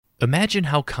Imagine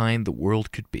how kind the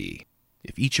world could be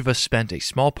if each of us spent a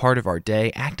small part of our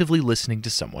day actively listening to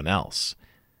someone else.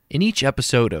 In each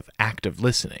episode of Active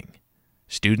Listening,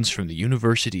 students from the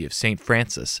University of St.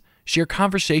 Francis share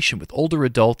conversation with older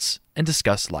adults and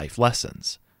discuss life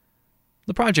lessons.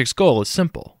 The project's goal is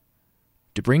simple: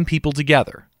 to bring people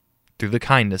together through the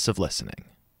kindness of listening.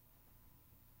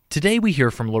 Today we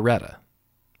hear from Loretta.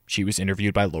 She was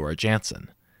interviewed by Laura Jansen.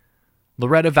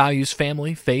 Loretta values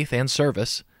family, faith, and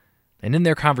service, and in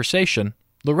their conversation,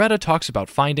 Loretta talks about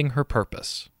finding her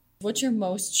purpose. What's your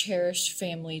most cherished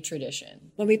family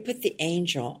tradition? When we put the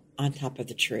angel on top of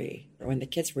the tree, when the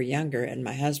kids were younger and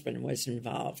my husband was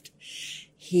involved,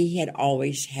 he had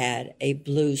always had a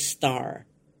blue star,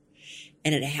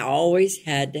 and it always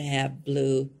had to have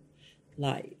blue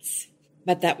lights.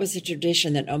 But that was a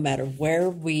tradition that no matter where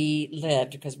we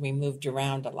lived, because we moved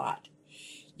around a lot,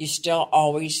 you still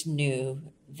always knew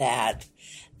that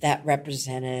that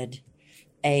represented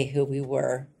who we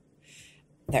were,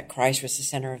 that Christ was the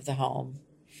center of the home,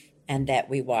 and that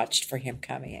we watched for him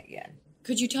coming again.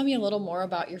 Could you tell me a little more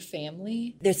about your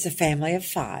family? It's a family of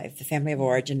 5. The family of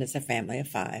origin is a family of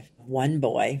 5. One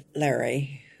boy,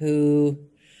 Larry, who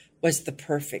was the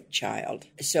perfect child.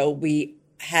 So we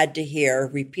had to hear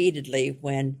repeatedly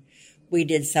when we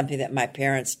did something that my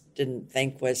parents didn't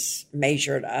think was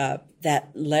measured up, that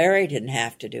Larry didn't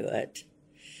have to do it.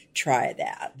 Try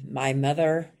that. My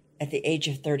mother, at the age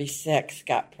of 36,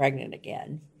 got pregnant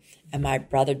again. And my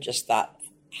brother just thought,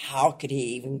 how could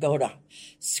he even go to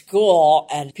school?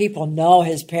 And people know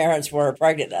his parents were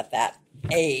pregnant at that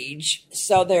age.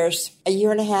 So there's a year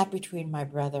and a half between my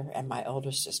brother and my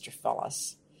older sister,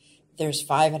 Phyllis. There's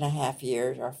 5.5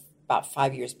 years, or about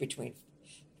 5 years between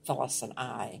Phyllis and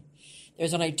I.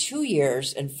 There's only 2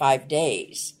 years and 5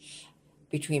 days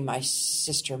between my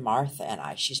sister Martha and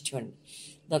I. She's 2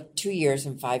 years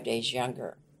and 5 days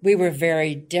younger. We were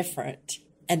very different.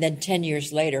 And then 10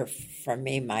 years later, from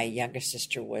me, my youngest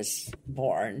sister was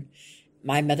born.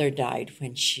 My mother died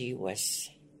when she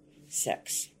was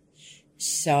 6.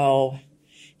 So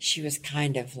she was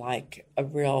kind of like a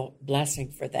real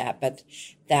blessing for that. But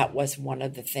that was one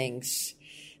of the things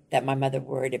that my mother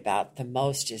worried about the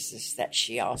most, is that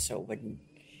she also wouldn't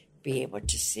be able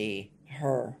to see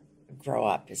her grow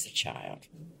up as a child.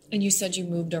 And you said you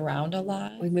moved around a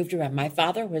lot? We moved around. My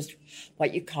father was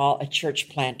what you call a church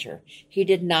planter. He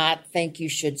did not think you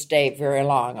should stay very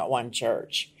long at one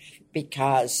church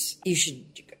because you should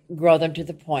grow them to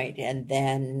the point, and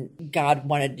then God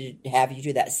wanted to have you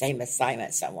do that same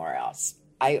assignment somewhere else.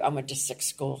 I went to 6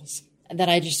 schools. And then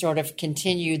I just sort of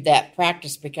continued that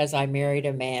practice because I married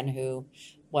a man who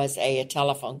was a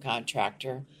telephone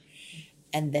contractor.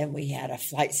 And then we had a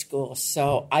flight school.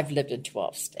 So I've lived in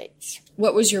 12 states.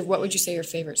 What would you say your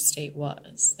favorite state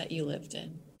was that you lived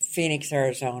in? Phoenix,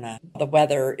 Arizona. The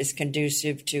weather is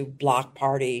conducive to block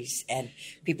parties and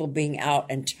people being out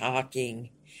and talking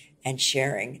and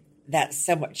sharing. That's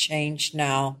somewhat changed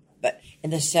now. But in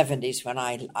the 70s when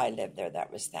I lived there,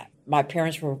 that was that. My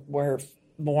parents were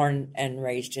born and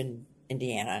raised in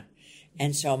Indiana.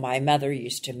 And so my mother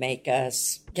used to make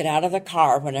us get out of the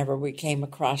car whenever we came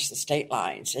across the state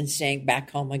lines and sing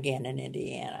Back Home Again in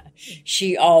Indiana.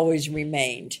 She always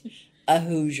remained a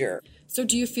Hoosier. So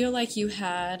do you feel like you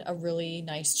had a really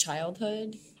nice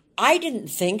childhood? I didn't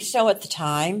think so at the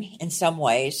time in some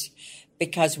ways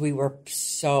because we were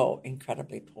so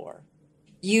incredibly poor.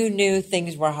 You knew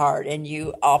things were hard and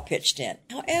you all pitched in.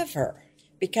 However,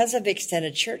 because of the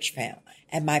extended church family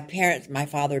and my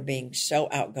father being so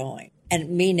outgoing, and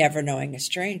me never knowing a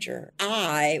stranger,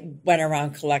 I went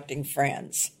around collecting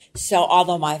friends. So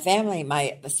although my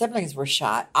siblings were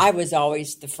shot, I was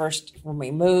always the first when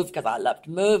we moved because I loved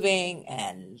moving,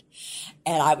 and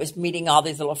I was meeting all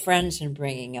these little friends and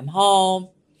bringing them home.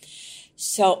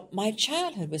 So my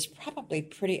childhood was probably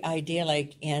pretty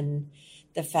idyllic in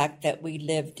the fact that we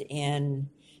lived in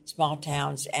small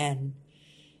towns, and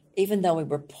even though we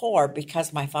were poor,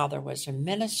 because my father was a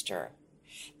minister,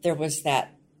 there was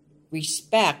that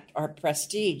respect or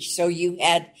prestige. So you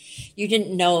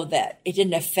didn't know that it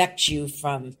didn't affect you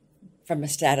from a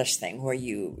status thing where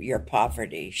your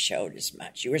poverty showed as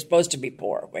much. You were supposed to be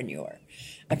poor when you were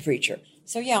a preacher.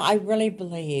 So yeah, I really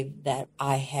believe that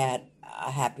I had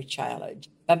a happy childhood.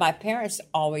 But my parents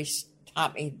always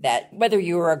taught me that whether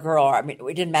you were a girl,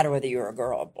 it didn't matter whether you were a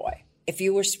girl or a boy. If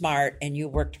you were smart and you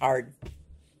worked hard,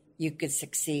 you could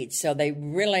succeed. So they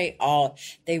really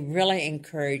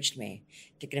encouraged me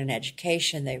to get an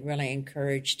education. They really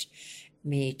encouraged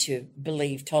me to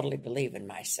totally believe in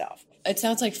myself. It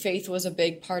sounds like faith was a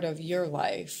big part of your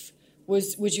life.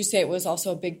 Would you say it was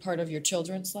also a big part of your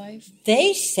children's life?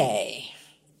 They say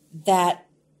that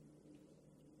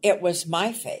it was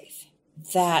my faith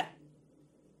that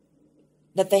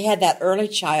they had that early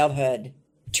childhood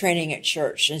training at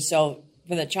church. And so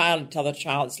from the child until the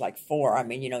child's like 4, I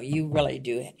mean, you really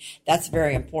do. That's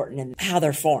very important in how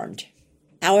they're formed.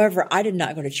 However, I did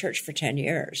not go to church for 10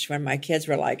 years when my kids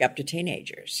were like up to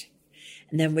teenagers.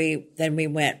 And then we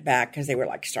went back because they were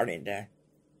like starting to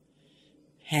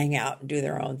hang out and do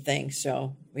their own thing.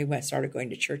 So we started going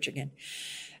to church again.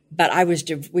 But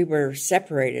we were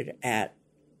separated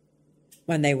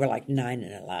when they were like 9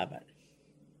 and 11.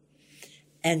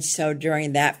 And so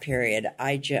during that period,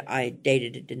 I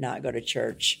dated and did not go to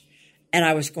church. And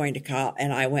I was going to college,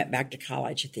 and I went back to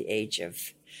college at the age of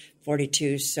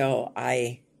 42. So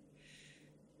I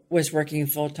was working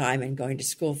full time and going to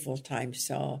school full time.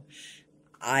 So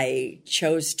I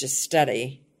chose to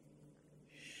study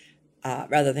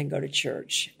rather than go to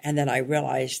church. And then I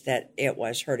realized that it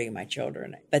was hurting my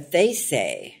children. But they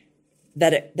say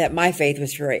that my faith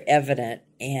was very evident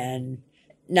and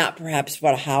not perhaps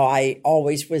how I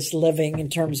always was living in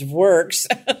terms of works,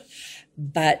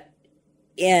 but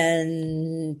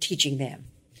in teaching them.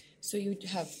 So you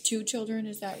have 2 children,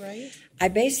 is that right? I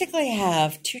basically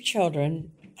have 2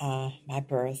 children by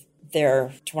birth.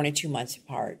 They're 22 months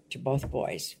apart, to both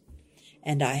boys.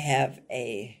 And I have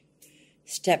a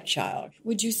stepchild.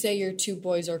 Would you say your 2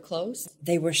 boys are close?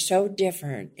 They were so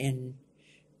different in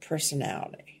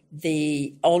personality.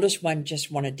 The oldest one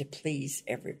just wanted to please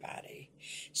everybody.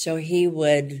 So he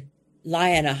would lie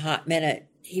in a hot minute.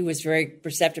 He was very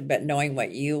perceptive about knowing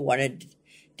what you wanted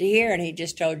to hear, and he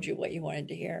just told you what you wanted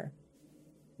to hear.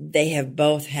 They have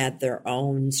both had their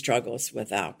own struggles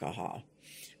with alcohol,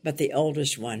 but the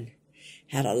oldest one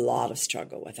had a lot of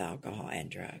struggle with alcohol and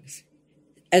drugs.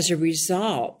 As a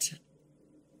result,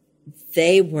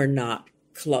 they were not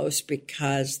close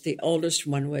because the oldest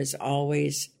one was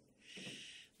always,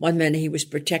 one minute he was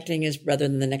protecting his brother,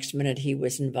 and the next minute he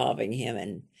was involving him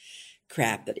in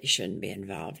crap that he shouldn't be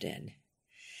involved in.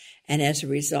 And as a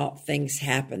result, things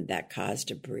happened that caused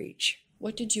a breach.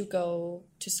 What did you go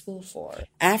to school for?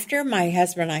 After my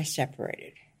husband and I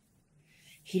separated,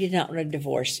 he did not want a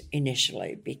divorce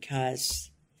initially because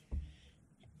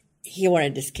he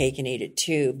wanted his cake and eat it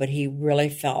too, but he really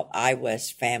felt I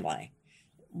was family.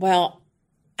 Well,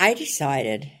 I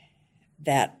decided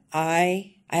that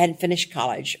I hadn't finished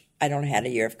college. I'd only had a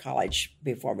year of college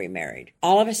before we married.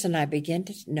 All of a sudden, I began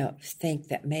to think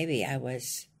that maybe I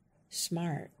was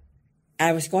smart.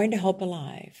 I was going to Hope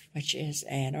Alive, which is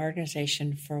an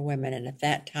organization for women. And at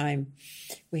that time,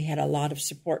 we had a lot of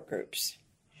support groups.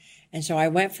 And so I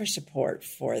went for support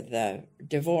for the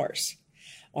divorce.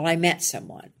 Well, I met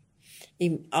someone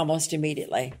almost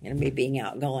immediately, me being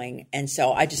outgoing. And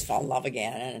so I just fell in love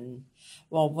again. And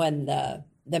well, when the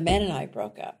man and I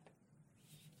broke up,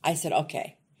 I said,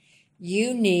 okay,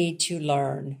 you need to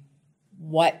learn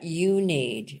what you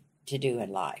need to do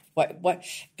in life. What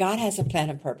God has a plan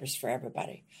and purpose for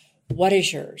everybody. What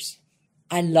is yours?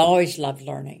 I always loved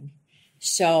learning.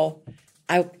 So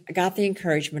I got the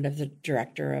encouragement of the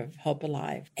director of Hope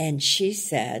Alive, and she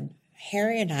said,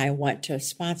 Harry and I want to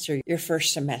sponsor your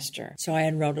first semester. So I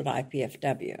enrolled at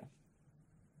IPFW.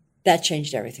 That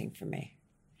changed everything for me.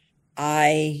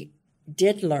 I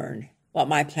did learn what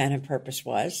my plan and purpose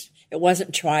was. It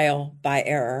wasn't trial by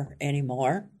error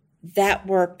anymore. That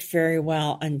worked very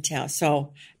well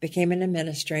so I became an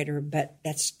administrator, but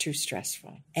that's too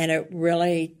stressful. And it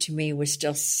really, to me, was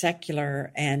still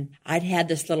secular. And I'd had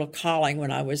this little calling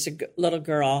when I was a little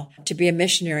girl to be a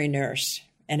missionary nurse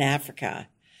in Africa.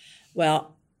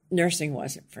 Well, nursing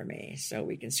wasn't for me, so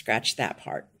we can scratch that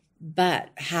part. But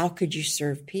how could you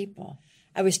serve people?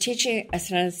 I was teaching a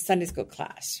Sunday school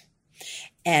class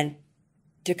and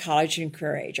to college and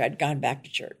career age. I'd gone back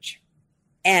to church.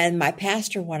 And my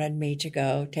pastor wanted me to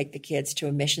go take the kids to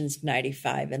a Missions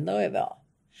 95 in Louisville.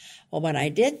 Well, when I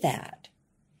did that,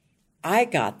 I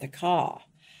got the call.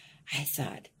 I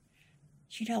thought,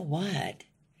 you know what?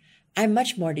 I'm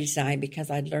much more designed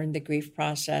because I'd learned the grief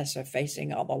process of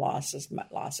facing all the losses,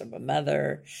 loss of a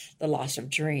mother, the loss of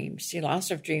dreams. See,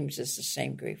 loss of dreams is the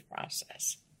same grief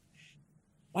process.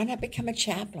 Why not become a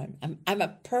chaplain? I'm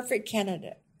a perfect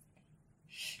candidate.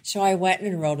 So I went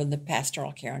and enrolled in the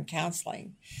pastoral care and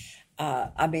counseling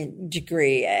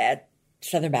degree at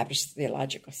Southern Baptist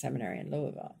Theological Seminary in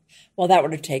Louisville. Well, that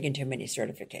would have taken too many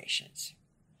certifications.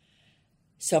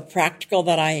 So practical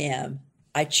that I am,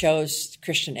 I chose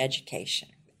Christian education.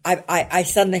 I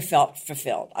suddenly felt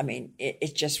fulfilled.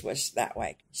 It just was that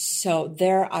way. So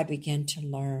there I began to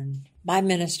learn. My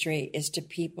ministry is to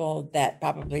people that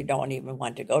probably don't even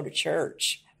want to go to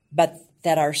church, but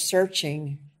that are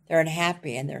searching. They're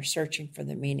unhappy and they're searching for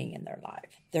the meaning in their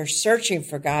life. They're searching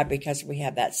for God because we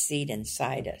have that seed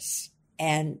inside us.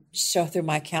 And so through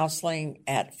my counseling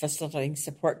at facilitating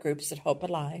support groups at Hope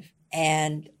Alive,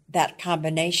 and that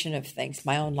combination of things,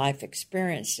 my own life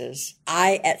experiences,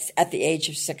 I, at the age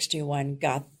of 61,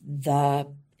 got the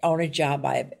only job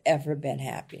I've ever been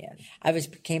happy in. I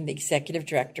became the executive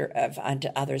director of Unto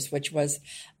Others, which was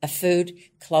a food,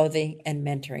 clothing, and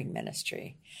mentoring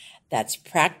ministry. That's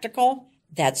practical,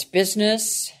 that's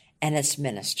business, and it's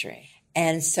ministry.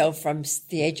 And so from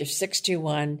the age of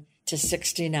 61 to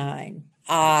 69,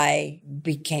 I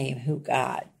became who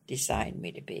God designed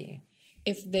me to be.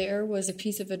 If there was a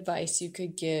piece of advice you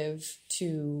could give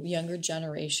to younger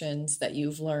generations that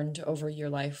you've learned over your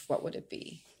life, what would it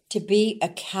be? To be a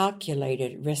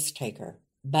calculated risk taker,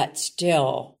 but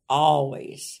still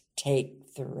always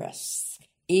take the risks.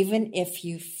 Even if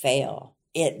you fail,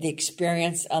 the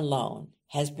experience alone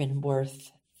has been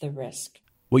worth the risk.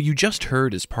 What you just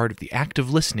heard is part of the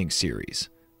Active Listening series,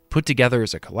 put together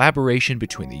as a collaboration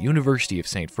between the University of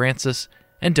St. Francis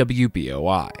and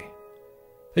WBOI.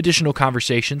 Additional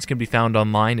conversations can be found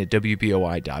online at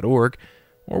wboi.org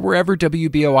or wherever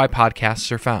WBOI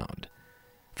podcasts are found.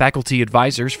 Faculty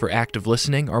advisors for Active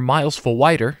Listening are Miles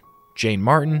Fulwider, Jane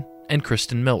Martin, and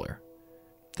Kristen Miller.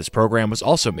 This program was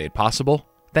also made possible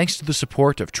thanks to the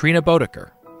support of Trina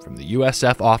Bodeker from the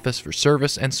USF Office for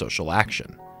Service and Social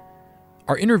Action.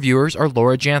 Our interviewers are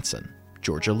Laura Jansen,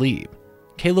 Georgia Lieb,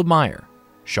 Caleb Meyer,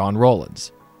 Sean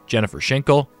Rollins, Jennifer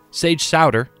Schinkel, Sage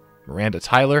Souter, Miranda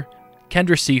Tyler,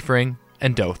 Kendra Seifring,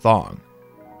 and Do Thong.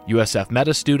 USF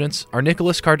Meta students are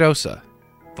Nicholas Cardosa,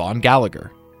 Vaughn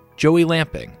Gallagher, Joey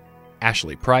Lamping,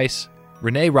 Ashley Price,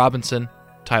 Renee Robinson,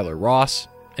 Tyler Ross,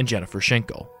 and Jennifer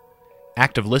Schinkel.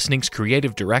 Active Listening's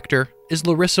creative director is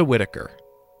Larissa Whitaker.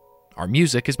 Our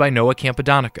music is by Noah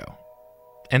Campadonico.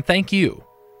 And thank you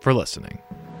for listening.